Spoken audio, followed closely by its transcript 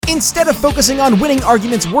Instead of focusing on winning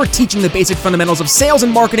arguments, we're teaching the basic fundamentals of sales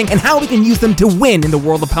and marketing and how we can use them to win in the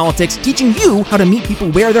world of politics, teaching you how to meet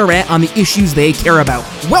people where they're at on the issues they care about.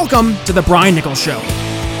 Welcome to The Brian Nichols Show.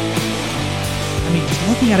 I mean, just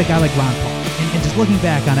looking at a guy like Ron Paul, and just looking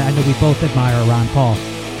back on it, I know we both admire Ron Paul.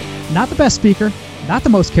 Not the best speaker, not the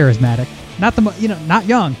most charismatic, not not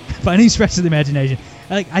young by any stretch of the imagination.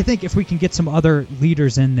 I think if we can get some other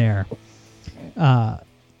leaders in there,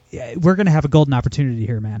 we're going to have a golden opportunity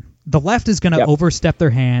here, man. The left is going to overstep their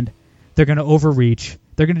hand. They're going to overreach.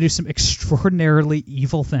 They're going to do some extraordinarily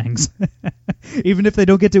evil things. Even if they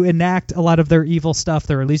don't get to enact a lot of their evil stuff,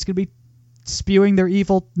 they're at least going to be spewing their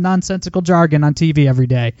evil, nonsensical jargon on TV every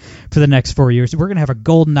day for the next 4 years. We're going to have a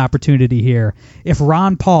golden opportunity here. If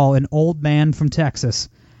Ron Paul, an old man from Texas,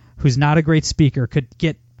 who's not a great speaker, could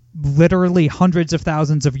get literally hundreds of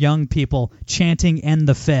thousands of young people chanting "End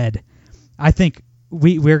the Fed," I think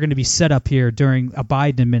we're going to be set up here during a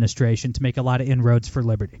Biden administration to make a lot of inroads for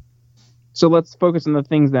liberty. So let's focus on the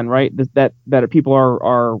things then, right, that people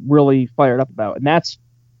are really fired up about. And that's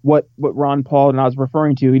what Ron Paul and I was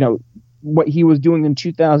referring to, what he was doing in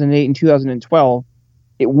 2008 and 2012.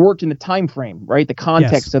 It worked in the time frame, right? The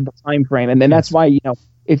context of the time frame. And then that's why,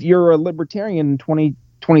 if you're a libertarian in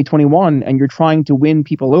 2021 and you're trying to win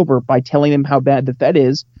people over by telling them how bad the Fed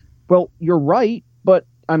is, well, you're right, but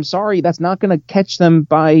I'm sorry, that's not going to catch them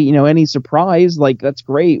by, any surprise. Like, that's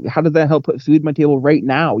great. How did that help put food on my table right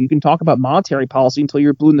now? You can talk about monetary policy until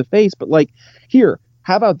you're blue in the face, but here,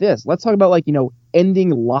 how about this? Let's talk about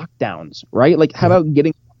ending lockdowns, right? How about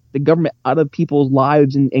getting the government out of people's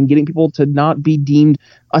lives and getting people to not be deemed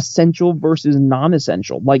essential versus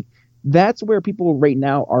non-essential. That's where people right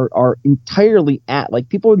now are entirely at.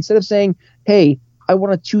 People, instead of saying, hey, I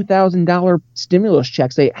want a $2,000 stimulus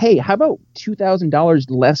check, say, hey, how about $2,000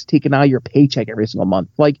 less taken out of your paycheck every single month?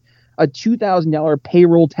 A $2,000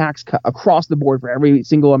 payroll tax cut across the board for every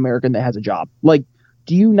single American that has a job.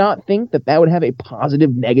 Do you not think that would have a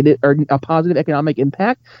positive economic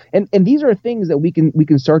impact? And these are things that we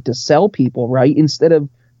can start to sell people, right? Instead of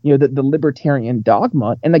the libertarian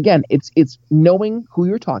dogma. And again, it's knowing who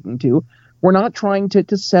you're talking to. We're not trying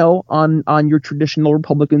to sell on your traditional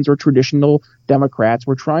Republicans or traditional Democrats.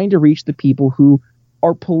 We're trying to reach the people who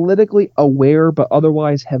are politically aware but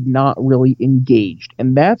otherwise have not really engaged.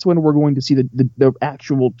 And that's when we're going to see the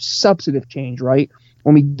actual substantive change, right?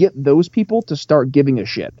 When we get those people to start giving a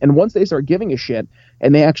shit. And once they start giving a shit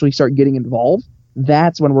and they actually start getting involved,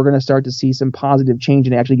 that's when we're going to start to see some positive change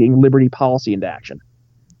in actually getting liberty policy into action.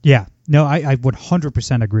 Yeah, no, I would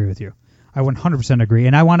 100% agree with you. I 100% agree.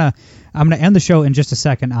 And I'm going to end the show in just a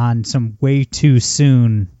second on some way too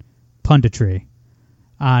soon punditry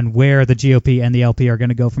on where the GOP and the LP are going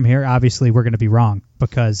to go from here. Obviously, we're going to be wrong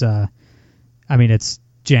because, it's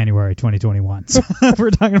January 2021. So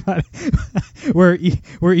we're talking about where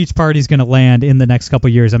each party's going to land in the next couple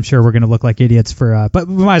of years. I'm sure we're going to look like idiots but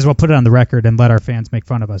we might as well put it on the record and let our fans make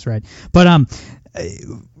fun of us, right? But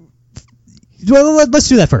let's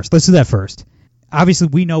do that first. Obviously,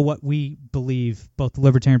 we know what we believe both the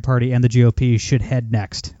Libertarian Party and the GOP should head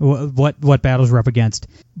next, what battles we're up against.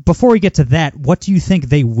 Before we get to that, what do you think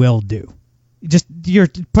they will do? Just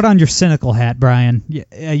put on your cynical hat, Brian.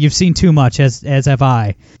 You've seen too much, as have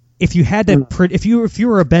I. If you had to, if you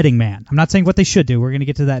were a betting man, I'm not saying what they should do. We're going to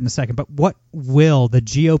get to that in a second. But what will the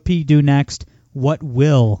GOP do next? What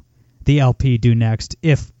will the LP do next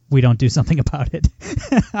if we don't do something about it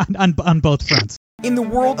on both fronts? In the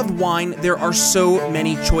world of wine, there are so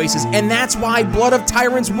many choices, and that's why Blood of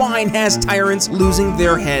Tyrants Wine has tyrants losing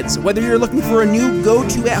their heads. Whether you're looking for a new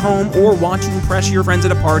go-to at home or want to impress your friends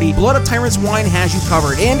at a party, Blood of Tyrants Wine has you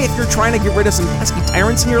covered. And if you're trying to get rid of some pesky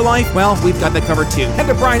tyrants in your life, well, we've got that covered too. Head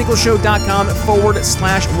to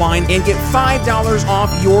BrianNicholsShow.com/wine and get $5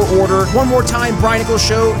 off your order. One more time,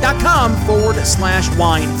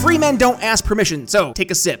 BrianNicholsShow.com/wine. Free men don't ask permission, so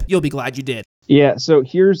take a sip. You'll be glad you did. Yeah, so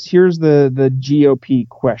here's the GOP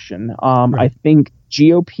question. Right. I think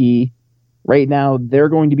GOP right now, they're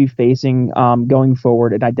going to be facing going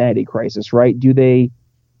forward an identity crisis, right? Do they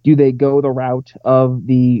go the route of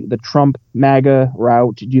the Trump MAGA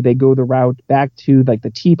route? Do they go the route back to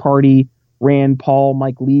the Tea Party, Rand Paul,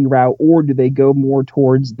 Mike Lee route, or do they go more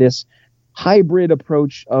towards this hybrid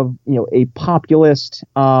approach of a populist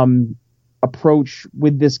approach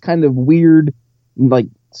with this kind of weird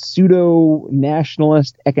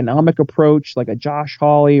pseudo-nationalist economic approach, like a Josh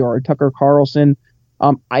Hawley or a Tucker Carlson?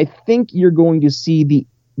 I think you're going to see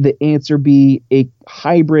the answer be a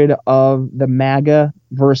hybrid of the MAGA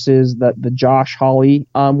versus the Josh Hawley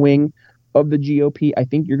wing of the GOP. I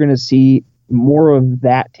think you're going to see more of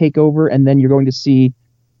that take over, and then you're going to see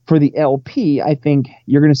for the LP, I think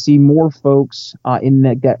you're going to see more folks in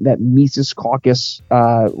that Mises Caucus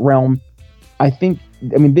realm. I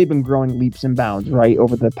mean, they've been growing leaps and bounds, right,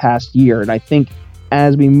 over the past year. And I think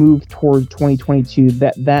as we move towards 2022,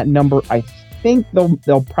 that number, I think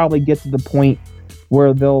they'll probably get to the point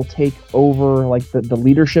where they'll take over like the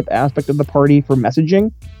leadership aspect of the party for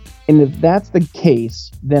messaging. And if that's the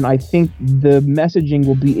case, then I think the messaging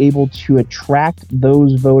will be able to attract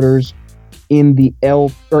those voters in the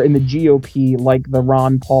GOP, like the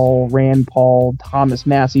Ron Paul, Rand Paul, Thomas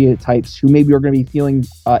Massie types, who maybe are going to be feeling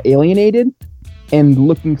alienated and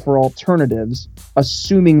looking for alternatives,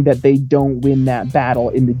 assuming that they don't win that battle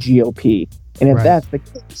in the GOP. And if that's the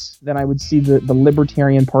case, then I would see the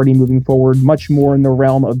Libertarian Party moving forward much more in the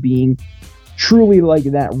realm of being truly like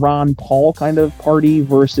that Ron Paul kind of party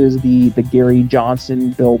versus the Gary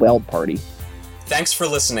Johnson, Bill Weld party. Thanks for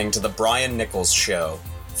listening to The Brian Nichols Show.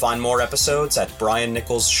 Find more episodes at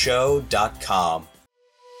briannicholsshow.com.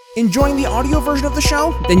 Enjoying the audio version of the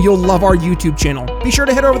show? Then you'll love our YouTube channel. Be sure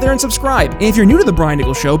to head over there and subscribe. And if you're new to The Brian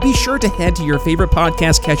Nichols Show, be sure to head to your favorite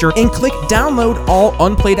podcast catcher and click download all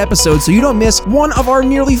unplayed episodes so you don't miss one of our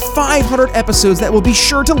nearly 500 episodes that will be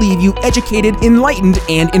sure to leave you educated, enlightened,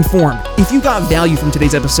 and informed. If you got value from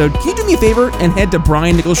today's episode, can you do me a favor and head to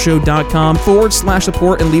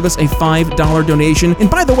briannicholsshow.com/support and leave us a $5 donation? And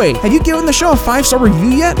by the way, have you given the show a 5-star review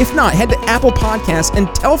yet? If not, head to Apple Podcasts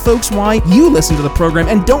and tell folks why you listen to the program,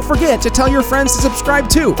 and don't forget to tell your friends to subscribe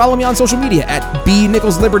too. Follow me on social media at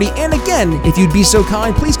 @BNicholsLiberty. And again, if you'd be so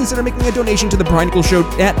kind, please consider making a donation to The Brian Nichols Show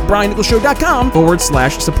at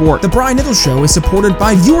briannicholsshow.com/support. The Brian Nichols Show is supported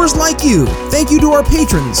by viewers like you. Thank you to our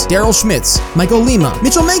patrons, Daryl Schmitz, Michael Lima,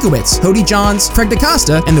 Mitchell Mankiewicz, Cody Johns, Craig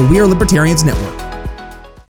DaCosta, and the We Are Libertarians Network.